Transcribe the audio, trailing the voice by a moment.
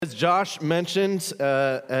as Josh mentioned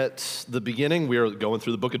at the beginning, we are going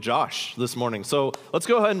through the book of Josh this morning. So let's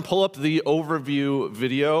go ahead and pull up the overview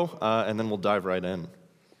video, and then we'll dive right in.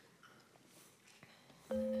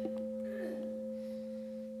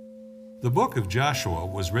 The book of Joshua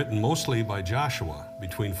was written mostly by Joshua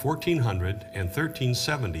between 1400 and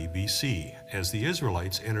 1370 BC as the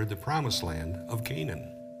Israelites entered the promised land of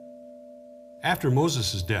Canaan. After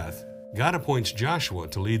Moses' death, God appoints Joshua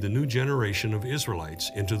to lead the new generation of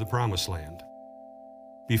Israelites into the promised land.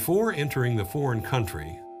 Before entering the foreign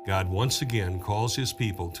country, God once again calls his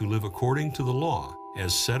people to live according to the law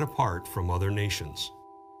as set apart from other nations.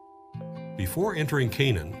 Before entering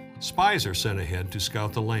Canaan, spies are sent ahead to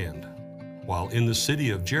scout the land. While in the city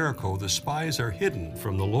of Jericho, the spies are hidden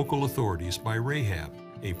from the local authorities by Rahab,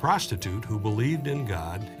 a prostitute who believed in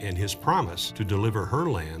God and his promise to deliver her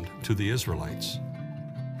land to the Israelites.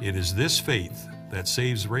 It is this faith that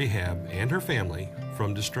saves Rahab and her family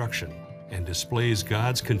from destruction and displays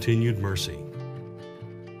God's continued mercy.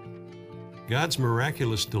 God's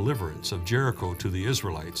miraculous deliverance of Jericho to the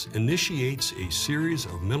Israelites initiates a series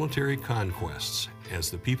of military conquests as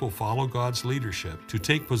the people follow God's leadership to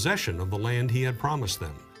take possession of the land he had promised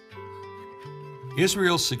them.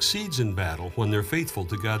 Israel succeeds in battle when they're faithful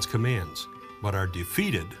to God's commands, but are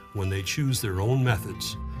defeated when they choose their own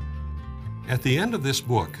methods. At the end of this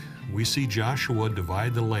book, we see Joshua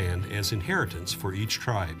divide the land as inheritance for each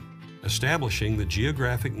tribe, establishing the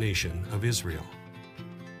geographic nation of Israel.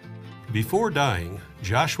 Before dying,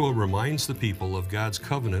 Joshua reminds the people of God's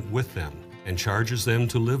covenant with them and charges them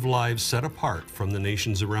to live lives set apart from the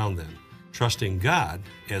nations around them, trusting God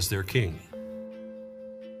as their king.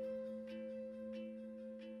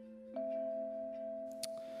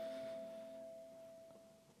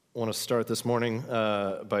 I want to start this morning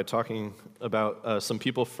by talking about some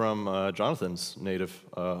people from Jonathan's native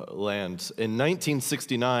land. In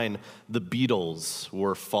 1969, the Beatles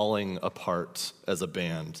were falling apart as a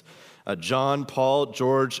band. John, Paul,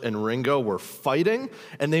 George, and Ringo were fighting,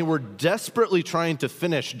 and they were desperately trying to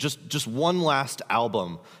finish just one last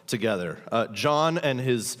album together. John and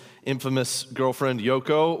his infamous girlfriend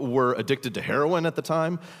Yoko were addicted to heroin at the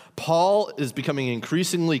time. Paul is becoming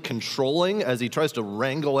increasingly controlling as he tries to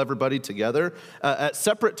wrangle everybody together. At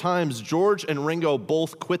separate times, George and Ringo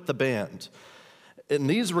both quit the band. And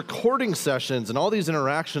these recording sessions and all these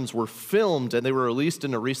interactions were filmed, and they were released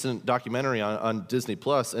in a recent documentary on Disney+.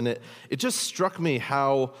 And it just struck me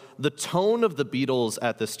how the tone of the Beatles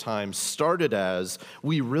at this time started as,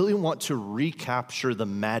 we really want to recapture the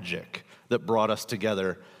magic that brought us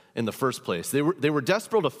together in the first place. They were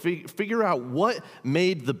desperate to figure out what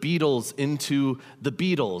made the Beatles into the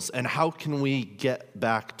Beatles, and how can we get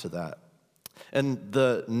back to that. And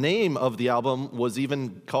the name of the album was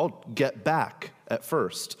even called Get Back at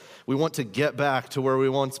first. We want to get back to where we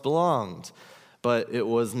once belonged. But it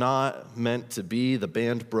was not meant to be. The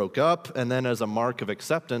band broke up, and then as a mark of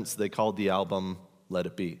acceptance, they called the album Let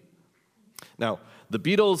It Be. Now, the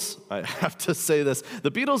Beatles, I have to say this,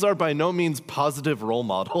 the Beatles are by no means positive role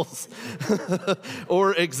models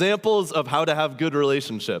or examples of how to have good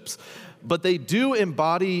relationships. But they do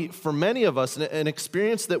embody, for many of us, an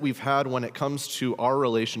experience that we've had when it comes to our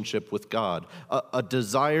relationship with God, a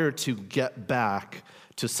desire to get back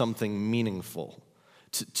to something meaningful,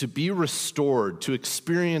 to be restored, to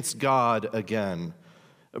experience God again.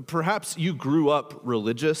 Perhaps you grew up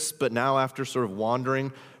religious, but now after sort of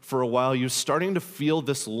wandering for a while, you're starting to feel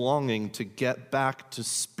this longing to get back to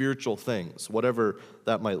spiritual things, whatever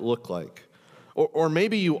that might look like. Or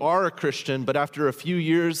maybe you are a Christian, but after a few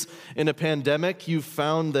years in a pandemic, you've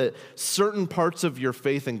found that certain parts of your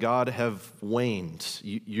faith in God have waned.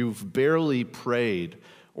 You've barely prayed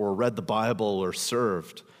or read the Bible or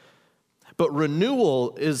served. But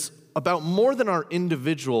renewal is about more than our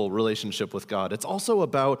individual relationship with God. It's also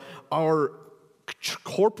about our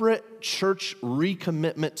corporate church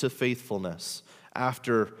recommitment to faithfulness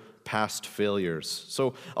after past failures.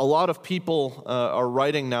 So a lot of people are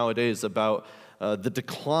writing nowadays about the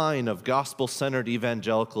decline of gospel-centered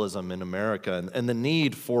evangelicalism in America and the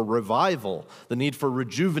need for revival, the need for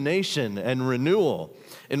rejuvenation and renewal.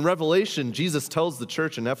 In Revelation, Jesus tells the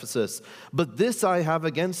church in Ephesus, "But this I have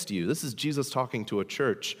against you." This is Jesus talking to a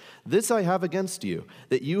church. "This I have against you,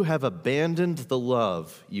 that you have abandoned the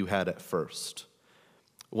love you had at first."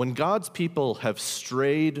 When God's people have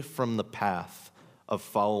strayed from the path of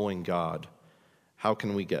following God, how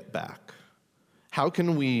can we get back? How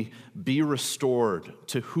can we be restored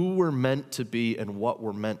to who we're meant to be and what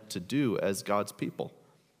we're meant to do as God's people?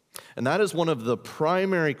 And that is one of the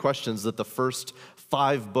primary questions that the first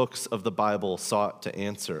 5 books of the Bible sought to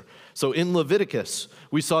answer. So in Leviticus,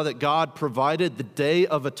 we saw that God provided the Day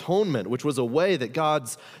of Atonement, which was a way that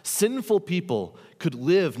God's sinful people could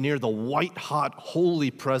live near the white-hot,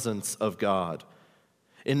 holy presence of God.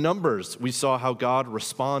 In Numbers, we saw how God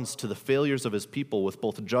responds to the failures of his people with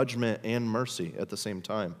both judgment and mercy at the same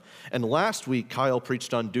time. And last week, Kyle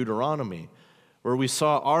preached on Deuteronomy, where we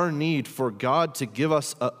saw our need for God to give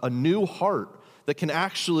us a new heart that can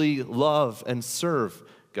actually love and serve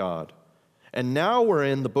God. And now we're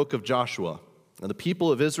in the book of Joshua, and the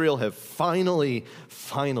people of Israel have finally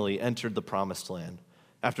entered the promised land.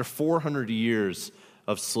 After 400 years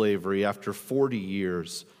of slavery, after 40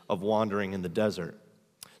 years of wandering in the desert.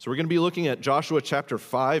 So we're going to be looking at Joshua chapter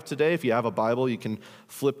 5 today. If you have a Bible, you can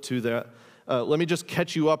flip to that. Let me just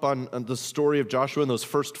catch you up on the story of Joshua in those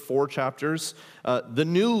first 4 chapters. The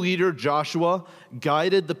new leader, Joshua,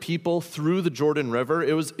 guided the people through the Jordan River.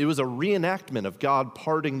 It was a reenactment of God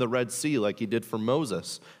parting the Red Sea like he did for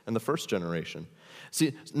Moses and the first generation.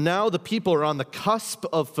 See, now the people are on the cusp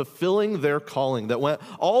of fulfilling their calling that went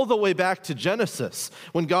all the way back to Genesis,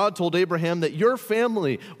 when God told Abraham that your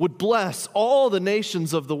family would bless all the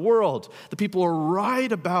nations of the world. The people are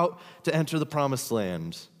right about to enter the promised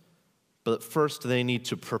land. But first, they need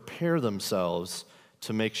to prepare themselves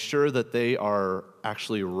to make sure that they are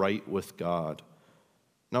actually right with God.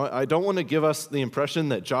 Now, I don't want to give us the impression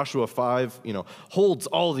that Joshua 5, holds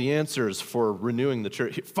all the answers for renewing the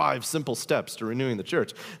church, 5 simple steps to renewing the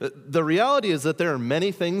church. The reality is that there are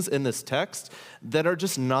many things in this text that are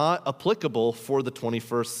just not applicable for the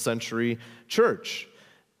 21st century church.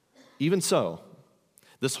 Even so,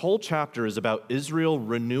 this whole chapter is about Israel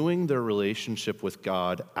renewing their relationship with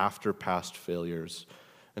God after past failures.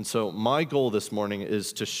 And so my goal this morning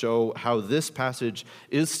is to show how this passage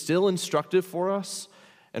is still instructive for us,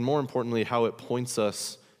 and more importantly, how it points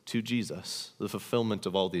us to Jesus, the fulfillment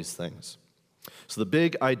of all these things. So the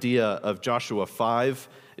big idea of Joshua 5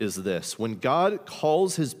 is this: when God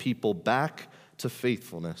calls his people back to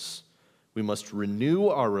faithfulness, we must renew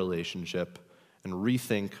our relationship and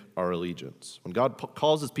rethink our allegiance. When God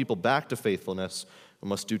calls his people back to faithfulness, we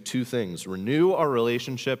must do 2 things: renew our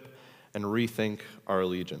relationship and rethink our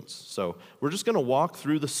allegiance. So we're just going to walk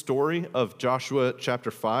through the story of Joshua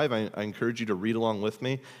chapter 5. I encourage you to read along with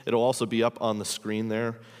me. It'll also be up on the screen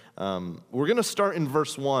there. We're going to start in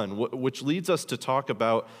verse 1, which leads us to talk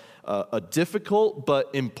about a difficult but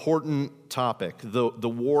important topic, the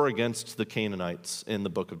war against the Canaanites in the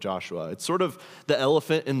book of Joshua. It's sort of the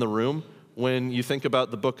elephant in the room when you think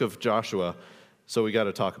about the book of Joshua, so we got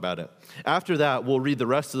to talk about it. After that, we'll read the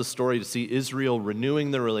rest of the story to see Israel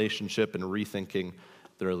renewing their relationship and rethinking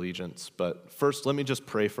their allegiance. But first, let me just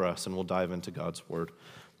pray for us, and we'll dive into God's word.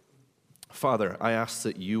 Father, I ask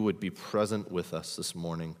that you would be present with us this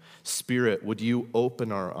morning. Spirit, would you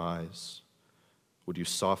open our eyes? Would you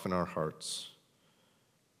soften our hearts?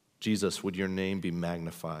 Jesus, would your name be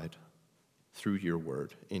magnified through your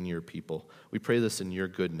word in your people? We pray this in your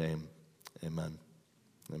good name. Amen.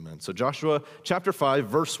 Amen. So Joshua chapter 5,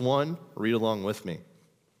 verse 1, read along with me.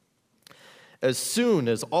 As soon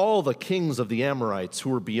as all the kings of the Amorites who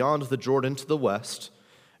were beyond the Jordan to the west,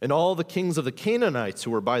 and all the kings of the Canaanites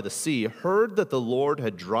who were by the sea, heard that the Lord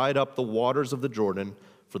had dried up the waters of the Jordan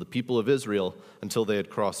for the people of Israel until they had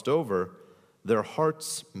crossed over, their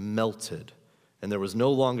hearts melted, and there was no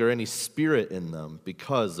longer any spirit in them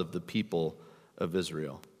because of the people of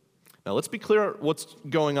Israel. Now, let's be clear what's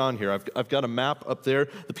going on here. I've got a map up there.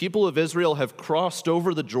 The people of Israel have crossed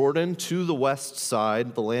over the Jordan to the west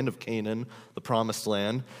side, the land of Canaan, the promised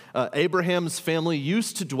land. Abraham's family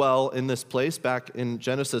used to dwell in this place back in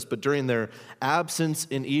Genesis, but during their absence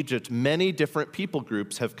in Egypt, many different people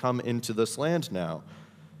groups have come into this land now.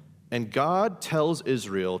 And God tells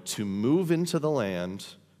Israel to move into the land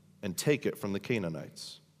and take it from the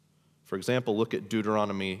Canaanites. For example, look at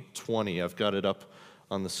Deuteronomy 20. I've got it up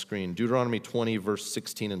on the screen. Deuteronomy 20, verse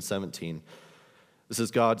 16 and 17. This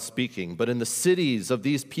is God speaking. But in the cities of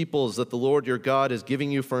these peoples that the Lord your God is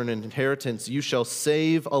giving you for an inheritance, you shall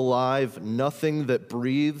save alive nothing that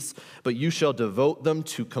breathes, but you shall devote them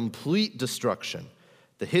to complete destruction.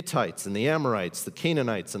 The Hittites and the Amorites, the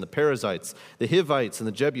Canaanites and the Perizzites, the Hivites and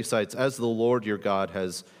the Jebusites, as the Lord your God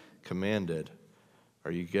has commanded.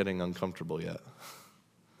 Are you getting uncomfortable yet?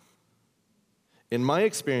 In my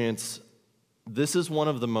experience, this is one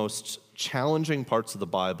of the most challenging parts of the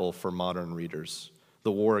Bible for modern readers,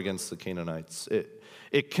 the war against the Canaanites.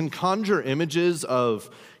 It can conjure images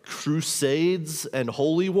of crusades and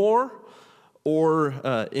holy war, or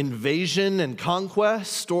invasion and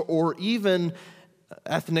conquest, or even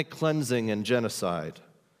ethnic cleansing and genocide.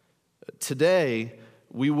 Today,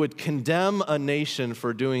 we would condemn a nation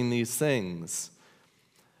for doing these things.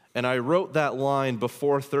 And I wrote that line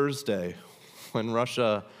before Thursday when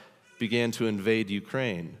Russia began to invade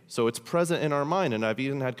Ukraine. So it's present in our mind, and I've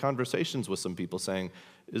even had conversations with some people saying,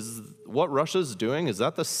 is what Russia's doing, is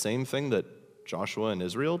that the same thing that Joshua and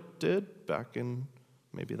Israel did back in,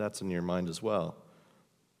 maybe that's in your mind as well.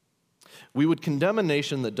 We would condemn a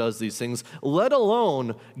nation that does these things, let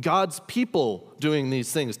alone God's people doing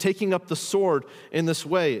these things, taking up the sword in this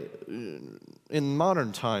way in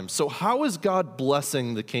modern times. So how is God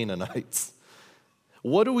blessing the Canaanites?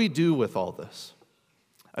 What do we do with all this?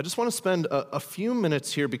 I just want to spend a few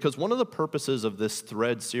minutes here because one of the purposes of this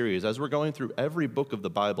thread series, as we're going through every book of the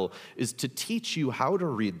Bible, is to teach you how to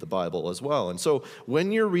read the Bible as well. And so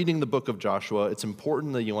when you're reading the book of Joshua, it's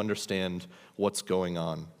important that you understand what's going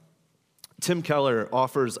on. Tim Keller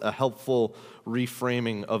offers a helpful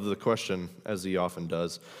reframing of the question, as he often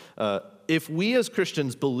does. If we as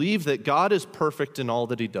Christians believe that God is perfect in all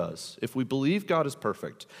that he does, if we believe God is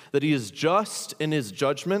perfect, that he is just in his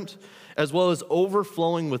judgment, as well as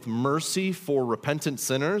overflowing with mercy for repentant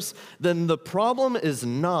sinners, then the problem is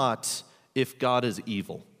not if God is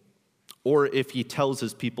evil or if he tells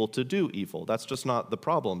his people to do evil. That's just not the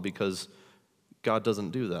problem because God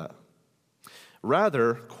doesn't do that.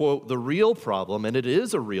 Rather, quote, the real problem, and it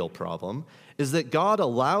is a real problem, is that God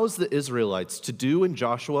allows the Israelites to do in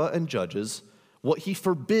Joshua and Judges what he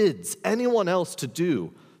forbids anyone else to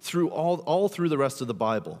do through all through the rest of the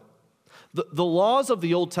Bible. The laws of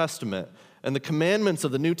the Old Testament and the commandments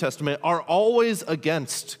of the New Testament are always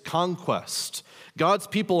against conquest. God's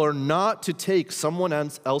people are not to take someone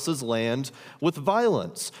else's land with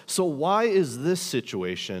violence. So why is this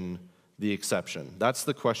situation the exception? That's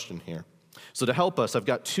the question here. So to help us, I've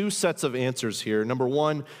got two sets of answers here. Number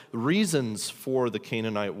one, reasons for the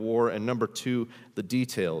Canaanite War, and number two, the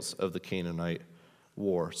details of the Canaanite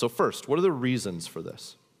War. So first, what are the reasons for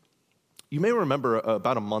this? You may remember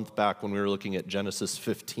about a month back when we were looking at Genesis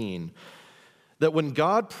 15, that when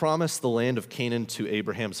God promised the land of Canaan to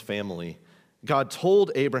Abraham's family, God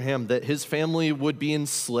told Abraham that his family would be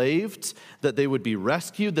enslaved, that they would be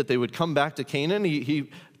rescued, that they would come back to Canaan. He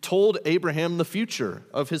told Abraham the future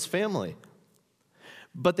of his family.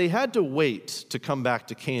 But they had to wait to come back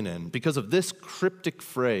to Canaan because of this cryptic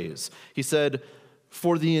phrase. He said,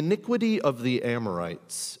 "For the iniquity of the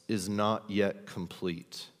Amorites is not yet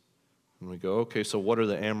complete." And we go, okay, so what are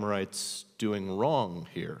the Amorites doing wrong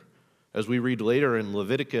here? As we read later in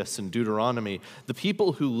Leviticus and Deuteronomy, the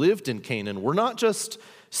people who lived in Canaan were not just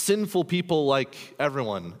sinful people like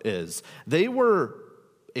everyone is. They were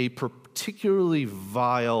a particularly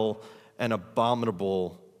vile and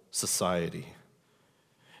abominable society.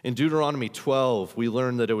 In Deuteronomy 12, we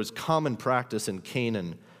learn that it was common practice in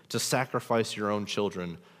Canaan to sacrifice your own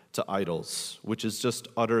children to idols, which is just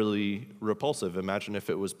utterly repulsive. Imagine if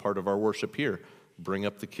it was part of our worship here. Bring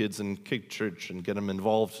up the kids in kid church and get them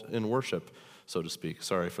involved in worship, so to speak.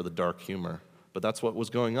 Sorry for the dark humor. But that's what was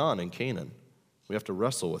going on in Canaan. We have to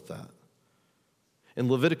wrestle with that. In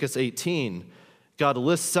Leviticus 18, God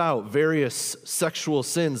lists out various sexual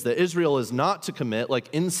sins that Israel is not to commit, like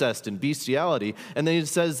incest and bestiality, and then he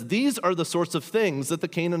says these are the sorts of things that the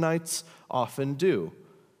Canaanites often do.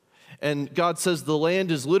 And God says the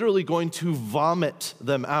land is literally going to vomit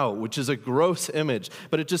them out, which is a gross image,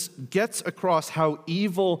 but it just gets across how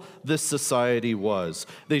evil this society was.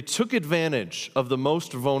 They took advantage of the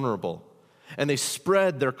most vulnerable, and they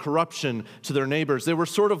spread their corruption to their neighbors. They were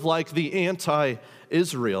sort of like the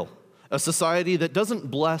anti-Israel, a society that doesn't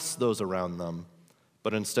bless those around them,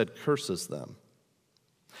 but instead curses them.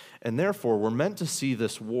 And therefore, we're meant to see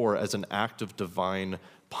this war as an act of divine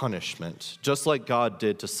punishment, just like God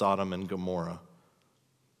did to Sodom and Gomorrah.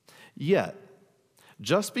 Yet,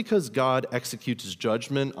 just because God executes his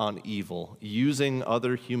judgment on evil using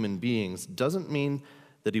other human beings doesn't mean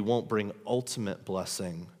that he won't bring ultimate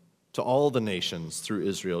blessing to all the nations through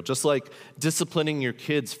Israel. Just like disciplining your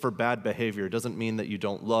kids for bad behavior doesn't mean that you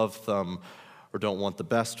don't love them or don't want the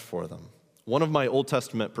best for them. One of my Old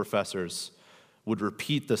Testament professors would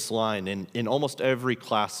repeat this line in almost every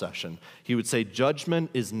class session. He would say, judgment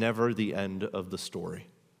is never the end of the story.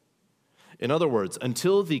 In other words,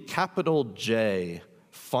 until the capital J,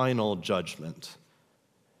 final judgment,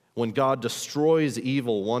 when God destroys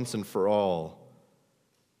evil once and for all,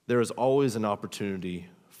 there is always an opportunity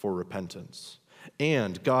for repentance.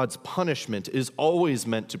 And God's punishment is always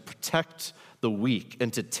meant to protect the weak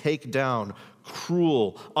and to take down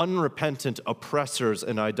cruel, unrepentant oppressors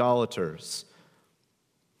and idolaters.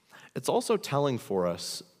 It's also telling for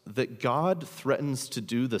us that God threatens to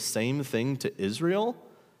do the same thing to Israel,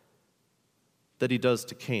 that he does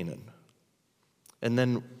to Canaan. And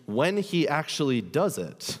then when he actually does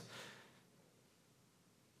it,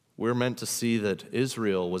 we're meant to see that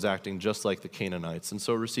Israel was acting just like the Canaanites and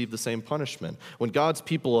so received the same punishment. When God's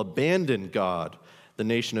people abandon God, the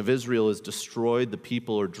nation of Israel is destroyed, the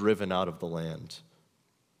people are driven out of the land.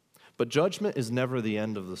 But judgment is never the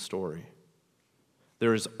end of the story.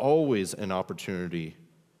 There is always an opportunity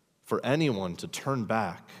for anyone to turn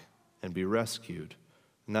back and be rescued.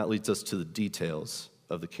 And that leads us to the details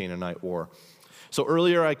of the Canaanite war. So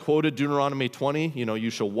earlier I quoted Deuteronomy 20, you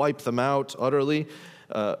shall wipe them out utterly.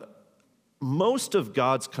 Most of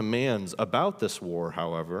God's commands about this war,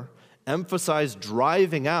 however, emphasize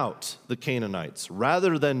driving out the Canaanites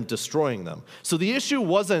rather than destroying them. So the issue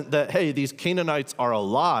wasn't that, hey, these Canaanites are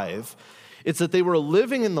alive. It's that they were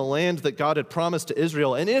living in the land that God had promised to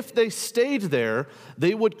Israel, and if they stayed there,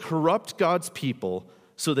 they would corrupt God's people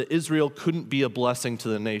so that Israel couldn't be a blessing to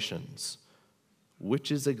the nations,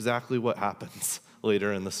 which is exactly what happens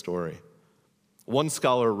later in the story. One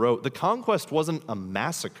scholar wrote, the conquest wasn't a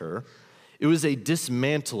massacre, it was a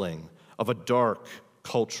dismantling of a dark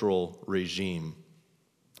cultural regime.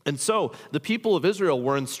 And so the people of Israel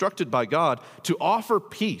were instructed by God to offer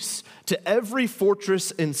peace to every fortress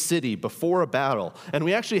and city before a battle. And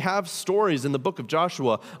we actually have stories in the book of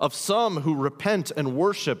Joshua of some who repent and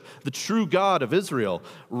worship the true God of Israel.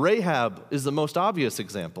 Rahab is the most obvious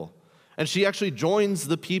example. And she actually joins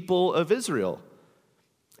the people of Israel.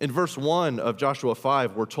 In verse 1 of Joshua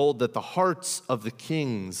 5, we're told that the hearts of the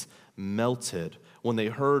kings melted when they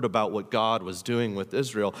heard about what God was doing with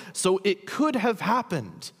Israel. So it could have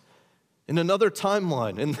happened in another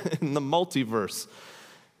timeline, in the multiverse,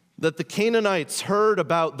 that the Canaanites heard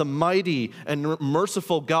about the mighty and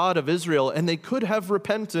merciful God of Israel, and they could have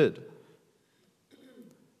repented.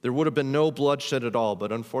 There would have been no bloodshed at all,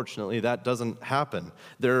 but unfortunately that doesn't happen.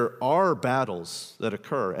 There are battles that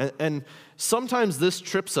occur, and sometimes this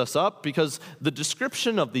trips us up because the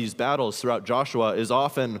description of these battles throughout Joshua is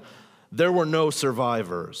often, there were no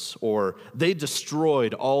survivors, or they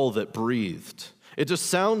destroyed all that breathed. It just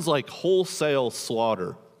sounds like wholesale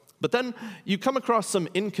slaughter. But then you come across some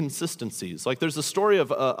inconsistencies. Like there's a story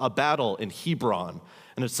of a battle in Hebron,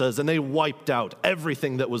 and it says, and they wiped out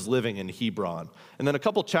everything that was living in Hebron. And then a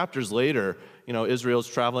couple chapters later, Israel's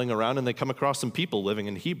traveling around and they come across some people living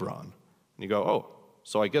in Hebron. And you go, oh,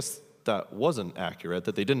 so I guess that wasn't accurate,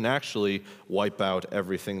 that they didn't actually wipe out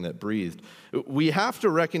everything that breathed. We have to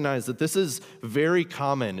recognize that this is very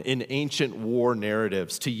common in ancient war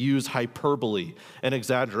narratives to use hyperbole and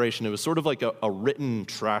exaggeration. It was sort of like a written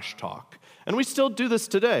trash talk. And we still do this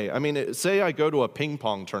today. I mean, say I go to a ping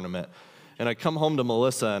pong tournament and I come home to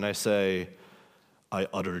Melissa and I say, I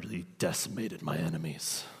utterly decimated my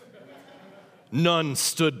enemies. None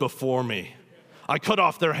stood before me. I cut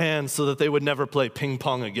off their hands so that they would never play ping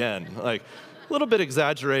pong again. Like, a little bit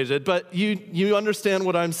exaggerated, but you understand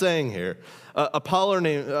what I'm saying here. A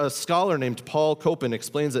scholar named Paul Copan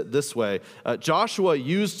explains it this way. Joshua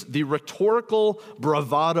used the rhetorical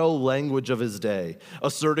bravado language of his day,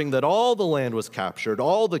 asserting that all the land was captured,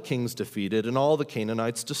 all the kings defeated, and all the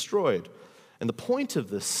Canaanites destroyed. And the point of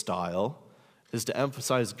this style is to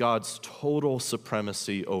emphasize God's total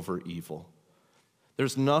supremacy over evil.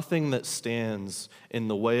 There's nothing that stands in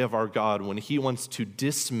the way of our God when he wants to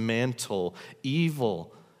dismantle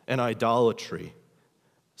evil and idolatry,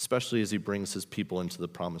 especially as he brings his people into the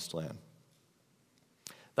promised land.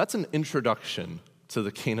 That's an introduction to the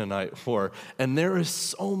Canaanite war, and there is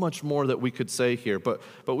so much more that we could say here, but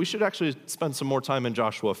we should actually spend some more time in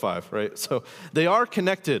Joshua 5, right? So they are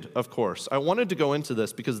connected, of course. I wanted to go into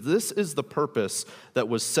this because this is the purpose that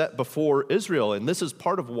was set before Israel, and this is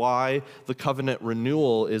part of why the covenant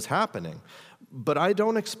renewal is happening. But I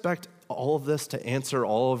don't expect all of this to answer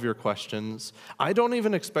all of your questions. I don't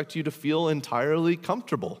even expect you to feel entirely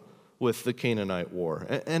comfortable with the Canaanite war.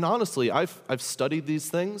 And honestly, I've studied these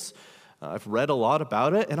things. I've read a lot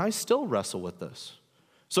about it, and I still wrestle with this.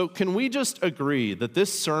 So can we just agree that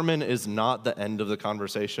this sermon is not the end of the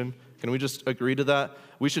conversation? Can we just agree to that?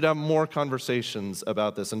 We should have more conversations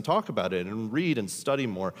about this and talk about it and read and study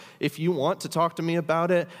more. If you want to talk to me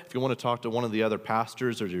about it, if you want to talk to one of the other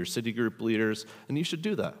pastors or your city group leaders, then you should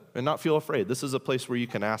do that and not feel afraid. This is a place where you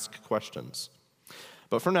can ask questions.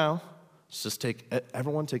 But for now, let's just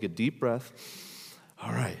everyone take a deep breath.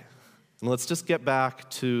 All right. And let's just get back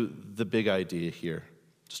to the big idea here,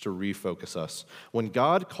 just to refocus us. When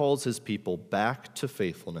God calls his people back to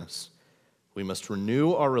faithfulness, we must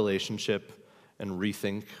renew our relationship and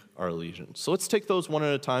rethink our allegiance. So let's take those one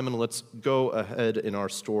at a time and let's go ahead in our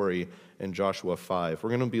story in Joshua 5. We're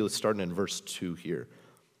going to be starting in verse 2 here.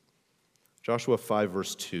 Joshua 5,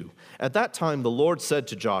 verse 2. At that time, the Lord said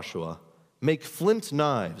to Joshua, "Make flint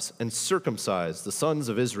knives and circumcise the sons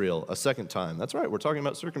of Israel a second time." That's right, we're talking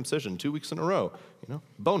about circumcision 2 weeks in a row.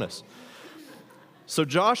 Bonus. So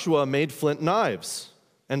Joshua made flint knives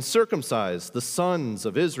and circumcised the sons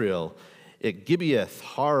of Israel at Gibeath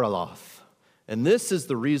Haraloth. And this is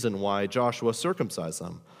the reason why Joshua circumcised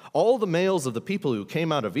them. All the males of the people who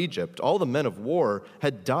came out of Egypt, all the men of war,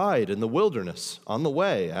 had died in the wilderness on the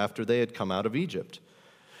way after they had come out of Egypt.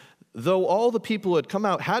 Though all the people who had come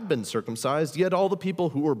out had been circumcised, yet all the people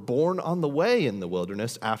who were born on the way in the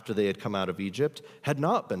wilderness after they had come out of Egypt had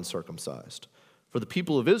not been circumcised. For the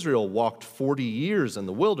people of Israel walked 40 years in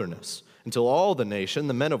the wilderness, until all the nation,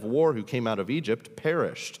 the men of war who came out of Egypt,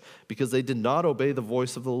 perished, because they did not obey the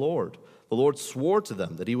voice of the Lord. The Lord swore to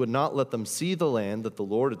them that he would not let them see the land that the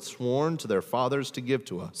Lord had sworn to their fathers to give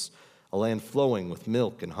to us, a land flowing with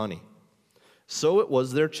milk and honey. So it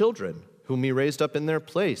was their children, whom he raised up in their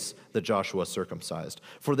place, that Joshua circumcised,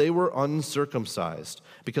 for they were uncircumcised,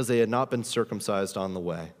 because they had not been circumcised on the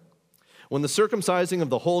way. When the circumcising of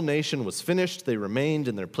the whole nation was finished, they remained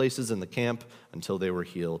in their places in the camp until they were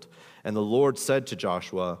healed. And the Lord said to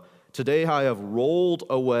Joshua, "Today I have rolled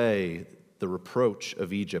away the reproach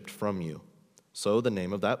of Egypt from you." So the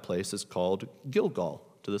name of that place is called Gilgal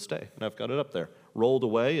to this day. And I've got it up there. Rolled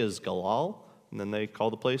away is Galal, and then they call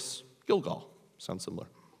the place Gilgal. Sounds similar.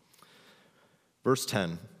 Verse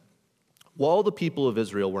 10. While the people of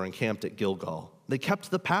Israel were encamped at Gilgal, they kept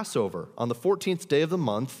the Passover on the 14th day of the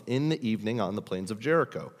month in the evening on the plains of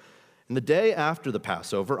Jericho. And the day after the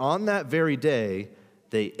Passover, on that very day,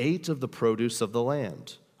 they ate of the produce of the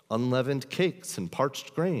land, unleavened cakes and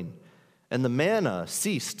parched grain. And the manna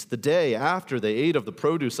ceased the day after they ate of the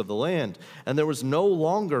produce of the land, and there was no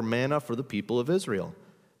longer manna for the people of Israel,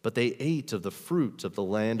 but they ate of the fruit of the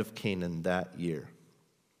land of Canaan that year.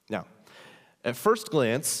 Now, at first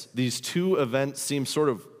glance, these two events seem sort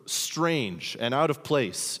of strange and out of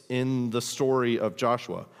place in the story of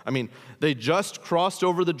Joshua. I mean, they just crossed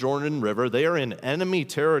over the Jordan River. They are in enemy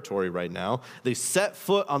territory right now. They set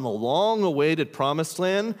foot on the long-awaited promised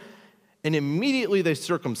land, and immediately they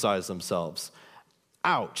circumcise themselves.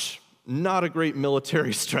 Ouch, not a great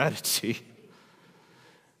military strategy.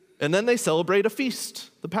 And then they celebrate a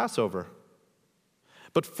feast, the Passover.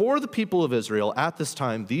 But for the people of Israel at this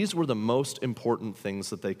time, these were the most important things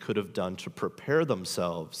that they could have done to prepare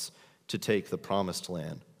themselves to take the promised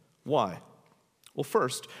land. Why? Well,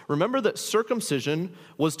 first, remember that circumcision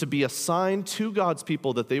was to be a sign to God's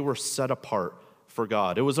people that they were set apart for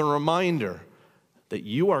God. It was a reminder that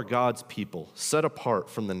you are God's people, set apart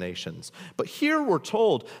from the nations. But here we're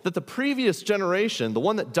told that the previous generation, the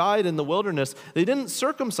one that died in the wilderness, they didn't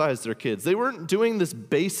circumcise their kids. They weren't doing this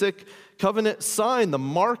basic covenant sign, the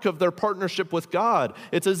mark of their partnership with God.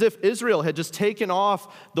 It's as if Israel had just taken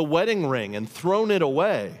off the wedding ring and thrown it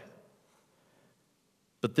away.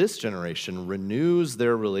 But this generation renews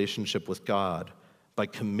their relationship with God by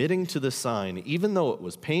committing to the sign, even though it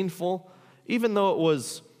was painful, even though it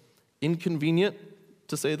was inconvenient,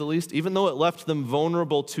 to say the least, even though it left them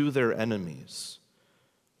vulnerable to their enemies.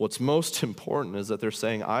 What's most important is that they're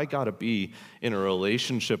saying, I got to be in a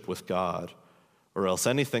relationship with God, or else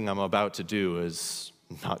anything I'm about to do is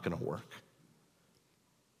not going to work.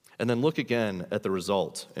 And then look again at the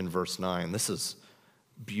result in verse 9. This is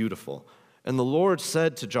beautiful. And the Lord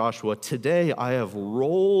said to Joshua, "Today I have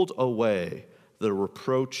rolled away the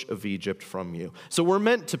reproach of Egypt from you." So we're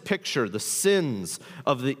meant to picture the sins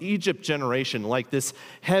of the Egypt generation like this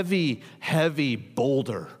heavy, heavy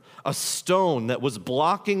boulder, a stone that was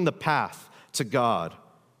blocking the path to God.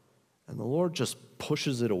 And the Lord just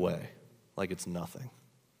pushes it away like it's nothing.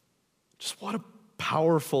 Just what a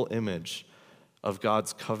powerful image of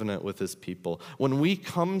God's covenant with his people. When we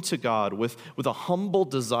come to God with a humble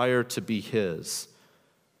desire to be his,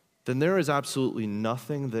 then there is absolutely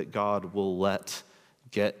nothing that God will let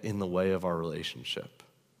get in the way of our relationship.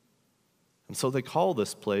 And so they call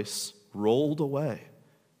this place rolled away.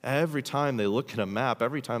 Every time they look at a map,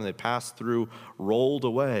 every time they pass through rolled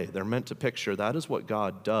away, they're meant to picture that is what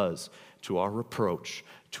God does to our reproach,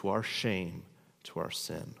 to our shame, to our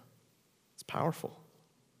sin. It's powerful.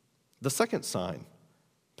 The second sign,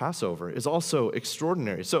 Passover, is also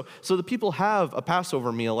extraordinary. So the people have a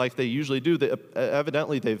Passover meal like they usually do.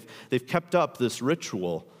 Evidently, they've kept up this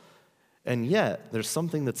ritual. And yet, there's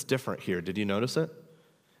something that's different here. Did you notice it?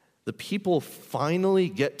 The people finally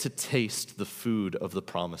get to taste the food of the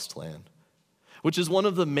promised land, which is one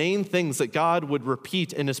of the main things that God would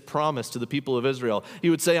repeat in his promise to the people of Israel. He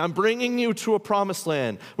would say, I'm bringing you to a promised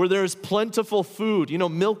land where there is plentiful food,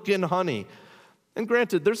 milk and honey. And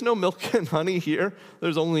granted, there's no milk and honey here.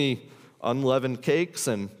 There's only unleavened cakes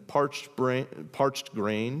and parched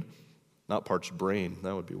grain. Not parched brain,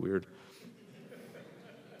 that would be weird.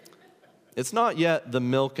 It's not yet the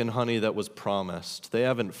milk and honey that was promised. They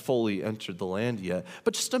haven't fully entered the land yet.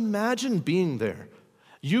 But just imagine being there.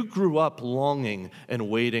 You grew up longing and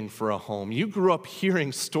waiting for a home. You grew up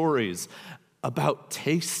hearing stories about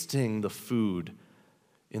tasting the food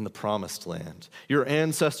in the promised land. Your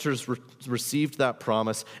ancestors received that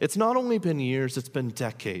promise. It's not only been years, it's been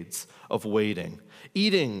decades of waiting,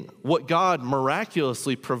 eating what God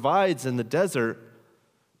miraculously provides in the desert,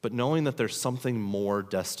 but knowing that there's something more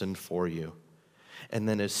destined for you. And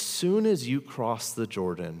then as soon as you cross the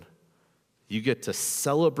Jordan, you get to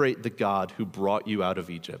celebrate the God who brought you out of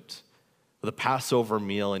Egypt with a Passover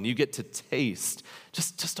meal, and you get to taste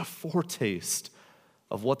just a foretaste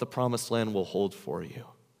of what the promised land will hold for you.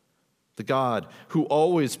 The God who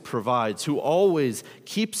always provides, who always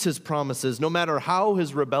keeps his promises, no matter how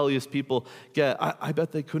his rebellious people get. I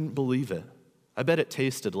bet they couldn't believe it. I bet it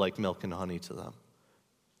tasted like milk and honey to them.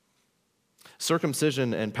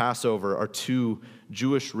 Circumcision and Passover are two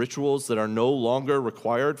Jewish rituals that are no longer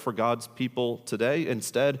required for God's people today.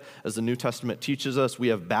 Instead, as the New Testament teaches us, we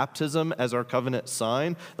have baptism as our covenant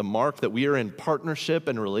sign, the mark that we are in partnership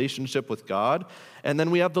and relationship with God. And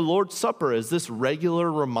then we have the Lord's Supper as this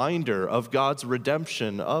regular reminder of God's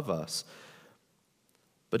redemption of us.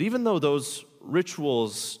 But even though those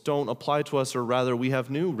rituals don't apply to us, or rather we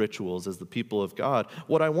have new rituals as the people of God,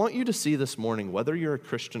 what I want you to see this morning, whether you're a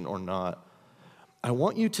Christian or not, I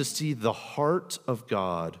want you to see the heart of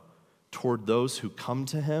God toward those who come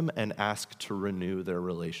to him and ask to renew their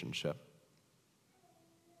relationship.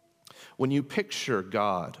 When you picture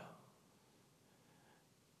God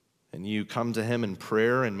and you come to him in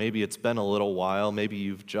prayer, and maybe it's been a little while, maybe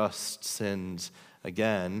you've just sinned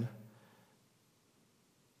again,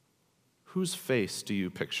 whose face do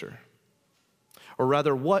you picture? Or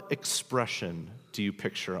rather, what expression do you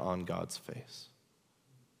picture on God's face?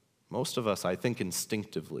 Most of us, I think,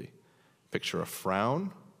 instinctively picture a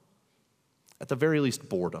frown, at the very least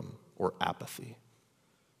boredom or apathy.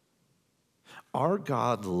 Our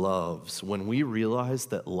God loves when we realize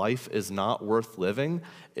that life is not worth living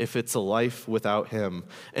if it's a life without him.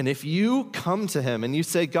 And if you come to him and you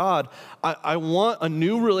say, God, I want a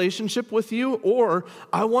new relationship with you, or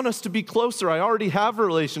I want us to be closer. I already have a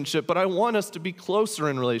relationship, but I want us to be closer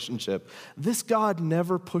in relationship. This God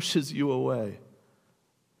never pushes you away.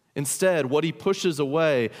 Instead, what he pushes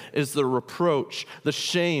away is the reproach, the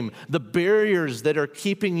shame, the barriers that are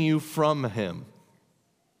keeping you from him.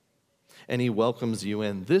 And he welcomes you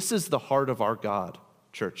in. This is the heart of our God,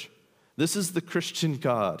 church. This is the Christian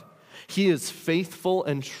God. He is faithful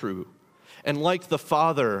and true. And like the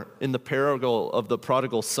father in the parable of the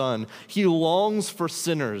prodigal son, he longs for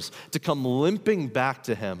sinners to come limping back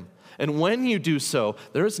to him. And when you do so,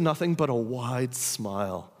 there is nothing but a wide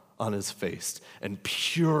smile on his face and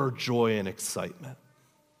pure joy and excitement.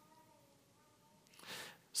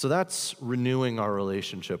 So that's renewing our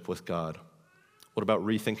relationship with God. What about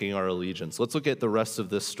rethinking our allegiance? Let's look at the rest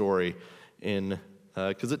of this story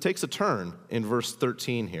because it takes a turn in verse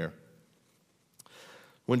 13 here.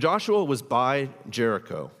 When Joshua was by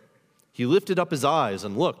Jericho, he lifted up his eyes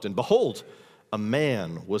and looked, and behold, a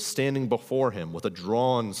man was standing before him with a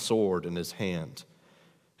drawn sword in his hand.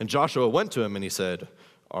 And Joshua went to him and he said,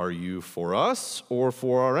 "Are you for us or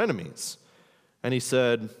for our enemies?" And he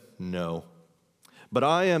said, "No, but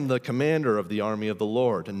I am the commander of the army of the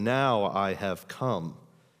Lord, and now I have come."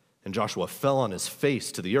 And Joshua fell on his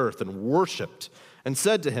face to the earth and worshipped and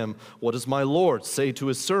said to him, "What does my Lord say to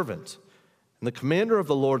his servant?" And the commander of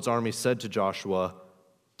the Lord's army said to Joshua,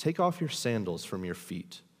 "Take off your sandals from your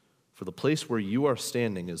feet, for the place where you are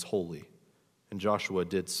standing is holy." And Joshua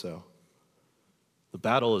did so. The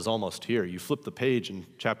battle is almost here. You flip the page in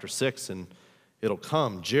chapter 6 and it'll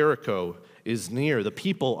come. Jericho is near. The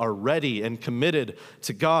people are ready and committed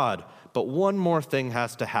to God. But one more thing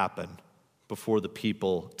has to happen before the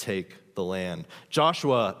people take the land.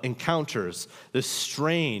 Joshua encounters this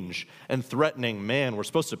strange and threatening man. We're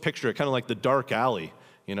supposed to picture it kind of like the dark alley,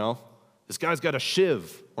 you know? This guy's got a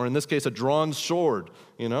shiv, or in this case, a drawn sword,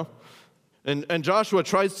 you know? And Joshua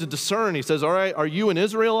tries to discern. He says, "All right, are you an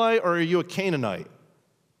Israelite or are you a Canaanite?"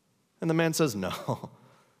 And the man says, No.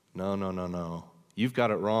 You've got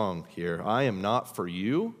it wrong here. I am not for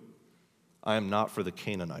you. I am not for the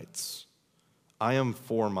Canaanites. I am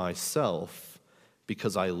for myself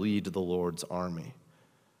because I lead the Lord's army.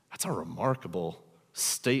 That's a remarkable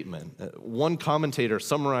statement. One commentator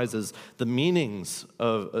summarizes the meaning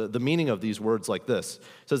of these words like this.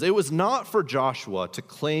 It says, "It was not for Joshua to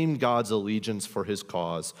claim God's allegiance for his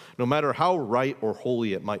cause, no matter how right or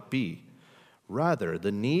holy it might be. Rather,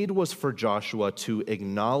 the need was for Joshua to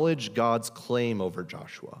acknowledge God's claim over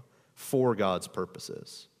Joshua for God's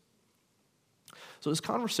purposes. So this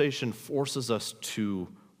conversation forces us to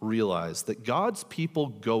realize that God's people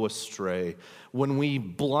go astray when we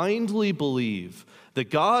blindly believe that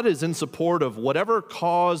God is in support of whatever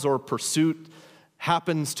cause or pursuit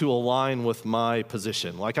happens to align with my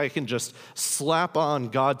position. Like I can just slap on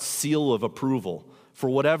God's seal of approval for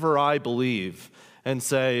whatever I believe and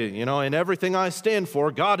say, in everything I stand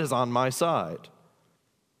for, God is on my side.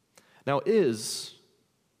 Now, is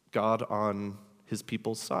God on his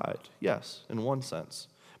people's side? Yes, in one sense.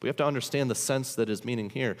 We have to understand the sense that is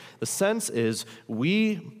meaning here. The sense is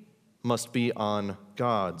we must be on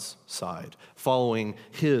God's side, following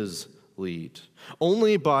his lead.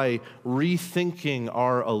 Only by rethinking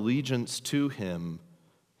our allegiance to him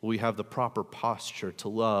will we have the proper posture to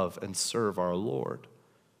love and serve our Lord.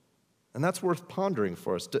 And that's worth pondering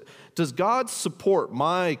for us. Does God support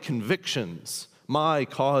my convictions, my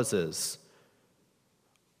causes?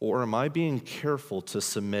 Or am I being careful to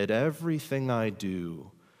submit everything I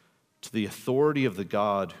do to the authority of the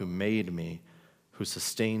God who made me, who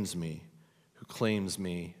sustains me, who claims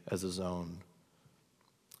me as his own?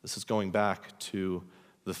 This is going back to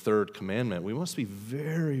the third commandment. We must be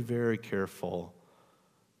very, very careful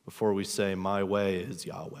before we say, my way is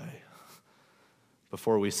Yahweh.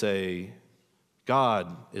 Before we say,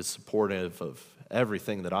 God is supportive of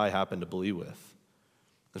everything that I happen to believe with.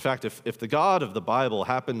 In fact, if the God of the Bible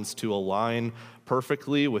happens to align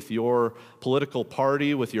perfectly with your political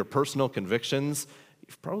party, with your personal convictions,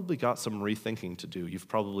 you've probably got some rethinking to do. You've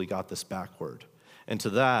probably got this backward. And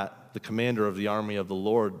to that, the commander of the army of the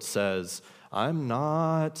Lord says, I'm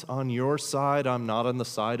not on your side. I'm not on the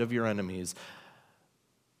side of your enemies.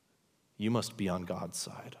 You must be on God's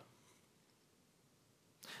side.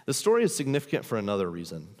 The story is significant for another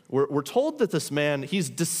reason. We're told that this man, he's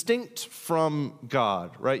distinct from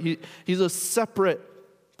God, right? He's a separate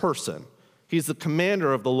person. He's the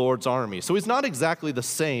commander of the Lord's army. So he's not exactly the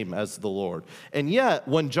same as the Lord. And yet,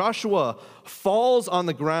 when Joshua falls on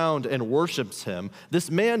the ground and worships him, this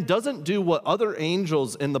man doesn't do what other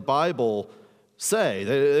angels in the Bible say.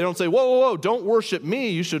 They don't say, whoa, don't worship me.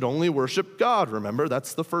 You should only worship God. Remember,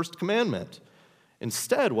 that's the first commandment.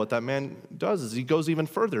 Instead, what that man does is he goes even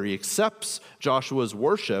further. He accepts Joshua's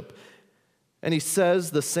worship, and he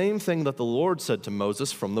says the same thing that the Lord said to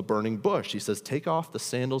Moses from the burning bush. He says, take off the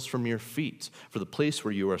sandals from your feet, for the place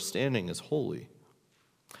where you are standing is holy.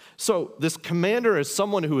 So this commander is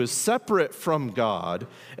someone who is separate from God,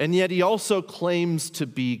 and yet he also claims to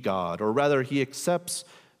be God, or rather he accepts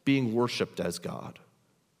being worshiped as God.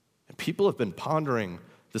 And people have been pondering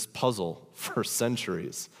this puzzle for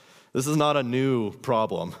centuries. This is not a new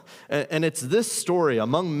problem. And it's this story,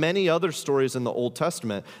 among many other stories in the Old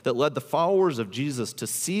Testament, that led the followers of Jesus to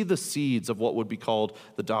see the seeds of what would be called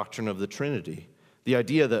the doctrine of the Trinity, the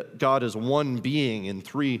idea that God is one being in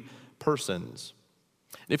three persons.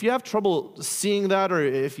 If you have trouble seeing that, or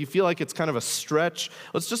if you feel like it's kind of a stretch,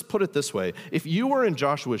 let's just put it this way. If you were in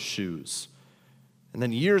Joshua's shoes, and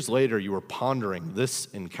then years later you were pondering this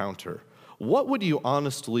encounter, what would you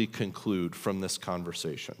honestly conclude from this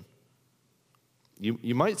conversation?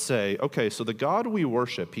 You might say, okay, so the God we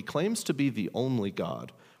worship, he claims to be the only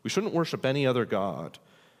God. We shouldn't worship any other God.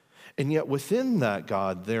 And yet within that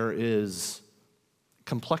God, there is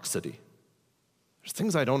complexity. There's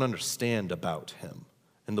things I don't understand about him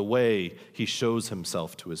and the way he shows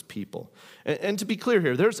himself to his people. And to be clear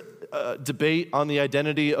here, there's a debate on the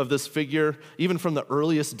identity of this figure, even from the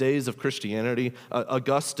earliest days of Christianity.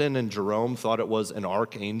 Augustine and Jerome thought it was an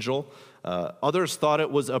archangel. Others thought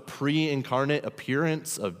it was a pre-incarnate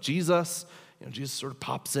appearance of Jesus. Jesus sort of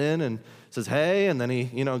pops in and says, hey, and then he,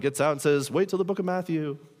 gets out and says, wait till the book of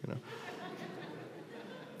Matthew.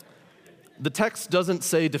 The text doesn't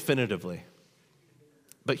say definitively.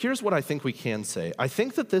 But here's what I think we can say. I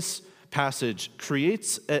think that this passage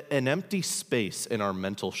creates an empty space in our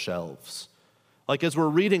mental shelves. Like as we're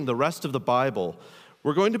reading the rest of the Bible,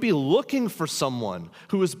 we're going to be looking for someone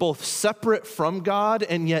who is both separate from God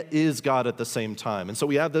and yet is God at the same time. And so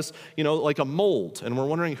we have this, like a mold, and we're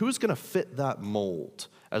wondering who's going to fit that mold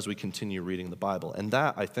as we continue reading the Bible. And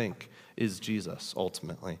that, I think, is Jesus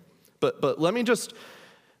ultimately. But let me just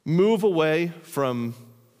move away from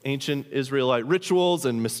ancient Israelite rituals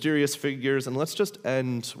and mysterious figures, and let's just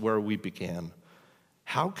end where we began.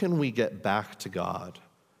 How can we get back to God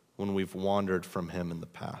when we've wandered from him in the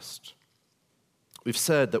past? We've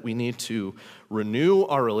said that we need to renew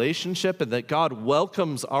our relationship and that God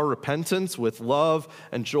welcomes our repentance with love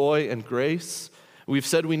and joy and grace. We've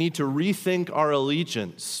said we need to rethink our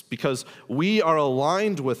allegiance because we are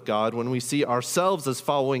aligned with God when we see ourselves as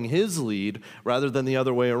following his lead rather than the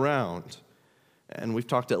other way around. And we've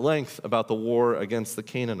talked at length about the war against the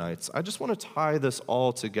Canaanites. I just want to tie this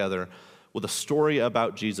all together with a story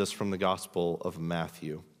about Jesus from the Gospel of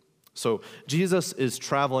Matthew. So Jesus is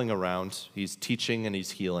traveling around, he's teaching and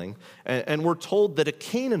he's healing, and we're told that a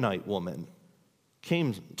Canaanite woman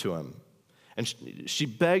came to him, and she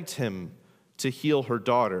begged him to heal her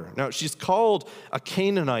daughter. Now, she's called a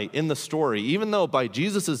Canaanite in the story, even though by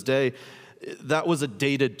Jesus' day, that was a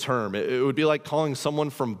dated term. It would be like calling someone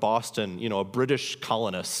from Boston, a British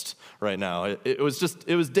colonist right now. It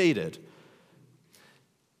was dated.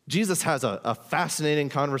 Jesus has a fascinating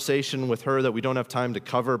conversation with her that we don't have time to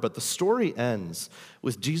cover, but the story ends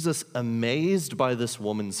with Jesus amazed by this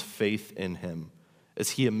woman's faith in him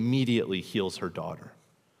as he immediately heals her daughter.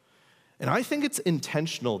 And I think it's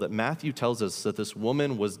intentional that Matthew tells us that this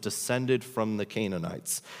woman was descended from the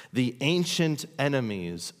Canaanites, the ancient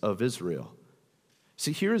enemies of Israel.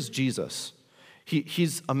 See, here's Jesus.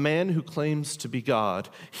 He's a man who claims to be God.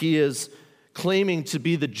 He is claiming to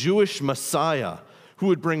be the Jewish Messiah who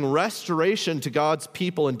would bring restoration to God's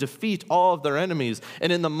people and defeat all of their enemies.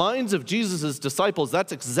 And in the minds of Jesus' disciples,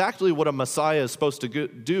 that's exactly what a Messiah is supposed to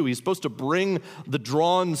do. He's supposed to bring the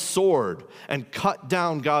drawn sword and cut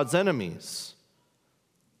down God's enemies.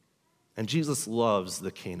 And Jesus loves the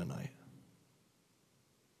Canaanite.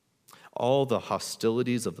 All the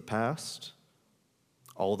hostilities of the past,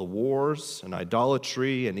 all the wars and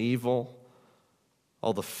idolatry and evil,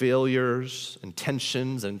 all the failures and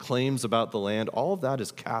tensions and claims about the land, all of that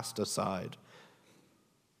is cast aside.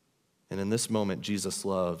 And in this moment, Jesus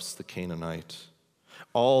loves the Canaanite.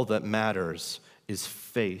 All that matters is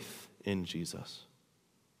faith in Jesus.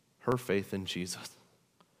 Her faith in Jesus.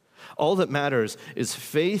 All that matters is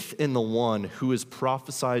faith in the one who is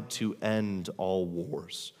prophesied to end all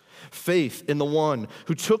wars. Faith in the one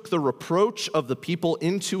who took the reproach of the people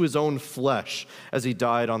into his own flesh as he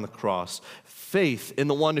died on the cross. Faith in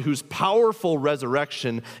the one whose powerful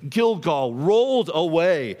resurrection, Gilgal, rolled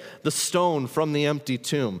away the stone from the empty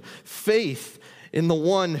tomb. Faith in the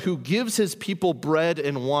one who gives his people bread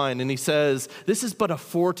and wine, and he says, "This is but a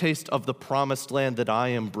foretaste of the promised land that I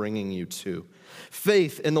am bringing you to."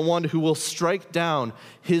 Faith in the one who will strike down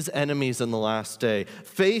his enemies in the last day.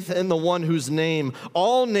 Faith in the one whose name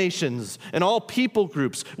all nations and all people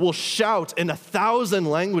groups will shout in 1,000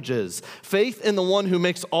 languages. Faith in the one who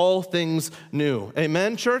makes all things new.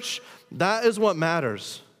 Amen, church? That is what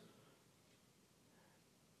matters.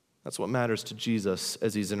 That's what matters to Jesus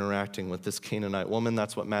as he's interacting with this Canaanite woman.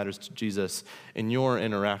 That's what matters to Jesus in your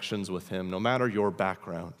interactions with him, no matter your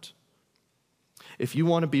background. If you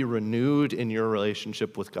want to be renewed in your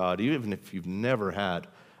relationship with God, even if you've never had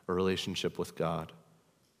a relationship with God,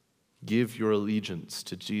 give your allegiance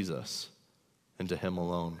to Jesus and to him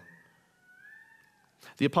alone.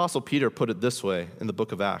 The Apostle Peter put it this way in the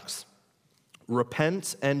book of Acts: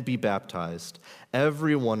 "Repent and be baptized,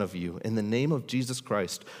 every one of you, in the name of Jesus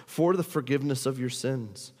Christ, for the forgiveness of your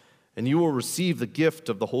sins, and you will receive the gift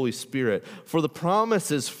of the Holy Spirit. For the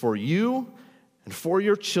promise is for you and for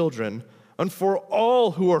your children, and for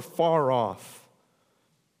all who are far off,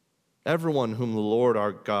 everyone whom the Lord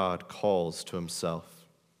our God calls to himself."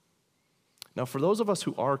 Now, for those of us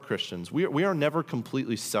who are Christians, we are never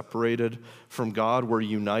completely separated from God. We're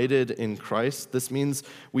united in Christ. This means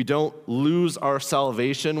we don't lose our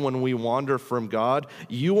salvation when we wander from God.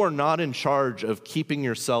 You are not in charge of keeping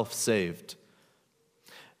yourself saved.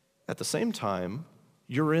 At the same time,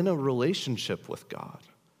 you're in a relationship with God.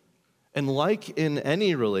 And like in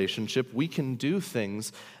any relationship, we can do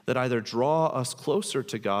things that either draw us closer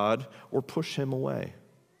to God or push him away.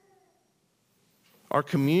 Our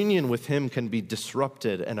communion with him can be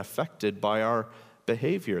disrupted and affected by our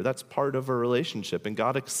behavior. That's part of a relationship, and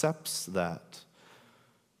God accepts that.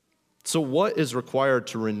 So what is required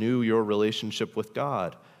to renew your relationship with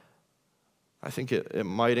God? I think it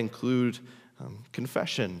might include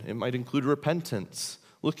confession. It might include repentance.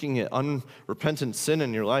 Looking at unrepentant sin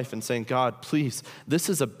in your life and saying, "God, please, this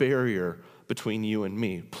is a barrier between you and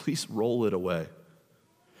me. Please roll it away."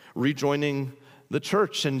 Rejoining the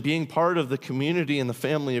church and being part of the community and the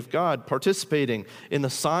family of God, participating in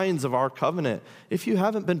the signs of our covenant. If you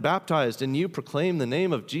haven't been baptized and you proclaim the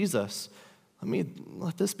name of Jesus,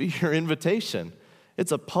 let this be your invitation.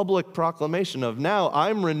 It's a public proclamation of, now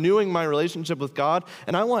I'm renewing my relationship with God,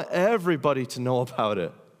 and I want everybody to know about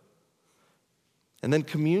it. And then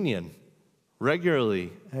communion,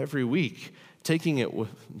 regularly, every week, taking it with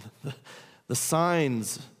the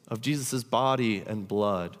signs of Jesus' body and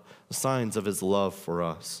blood, the signs of his love for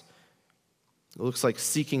us. It looks like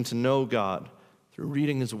seeking to know God through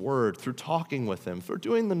reading his word, through talking with him, through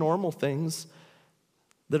doing the normal things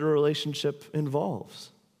that a relationship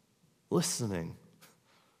involves. Listening,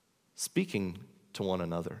 speaking to one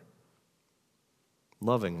another,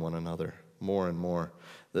 loving one another more and more.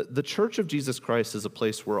 The Church of Jesus Christ is a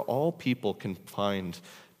place where all people can find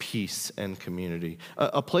peace and community,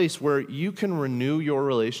 a place where you can renew your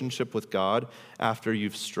relationship with God after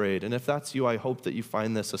you've strayed. And if that's you, I hope that you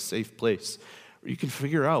find this a safe place where you can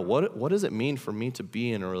figure out what does it mean for me to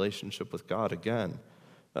be in a relationship with God again?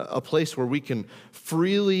 A place where we can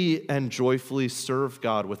freely and joyfully serve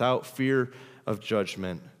God without fear of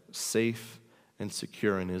judgment, safe and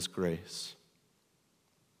secure in his grace.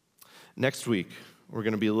 Next week, we're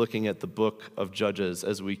going to be looking at the book of Judges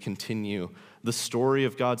as we continue the story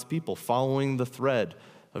of God's people, following the thread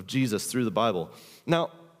of Jesus through the Bible.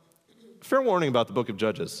 Now, fair warning about the book of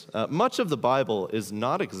Judges. Much of the Bible is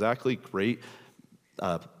not exactly great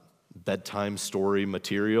bedtime story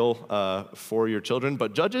material for your children,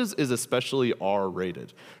 but Judges is especially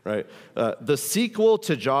R-rated, right? The sequel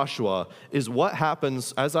to Joshua is what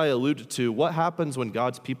happens, as I alluded to, what happens when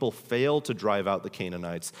God's people fail to drive out the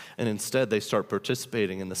Canaanites, and instead they start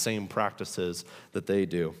participating in the same practices that they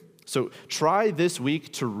do. So try this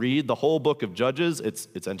week to read the whole book of Judges.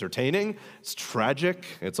 It's entertaining, it's tragic,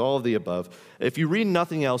 it's all of the above. If you read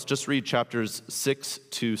nothing else, just read chapters 6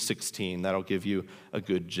 to 16. That'll give you a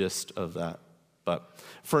good gist of that. But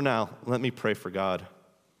for now, let me pray for God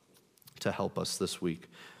to help us this week.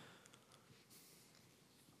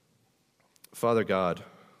 Father God,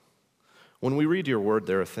 when we read your word,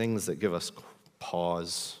 there are things that give us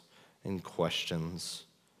pause and questions.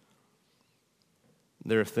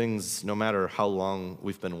 There are things, no matter how long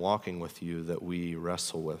we've been walking with you, that we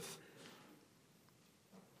wrestle with.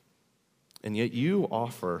 And yet you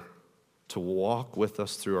offer to walk with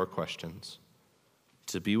us through our questions,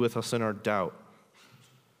 to be with us in our doubt,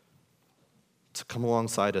 to come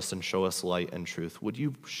alongside us and show us light and truth. Would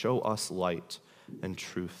you show us light and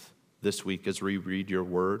truth this week as we read your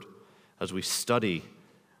word, as we study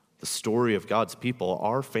the story of God's people,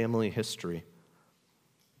 our family history?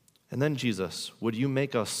 And then, Jesus, would you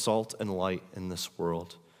make us salt and light in this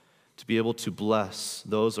world to be able to bless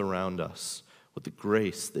those around us with the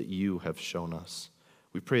grace that you have shown us?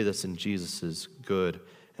 We pray this in Jesus' good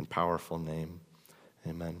and powerful name.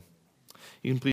 Amen. You can please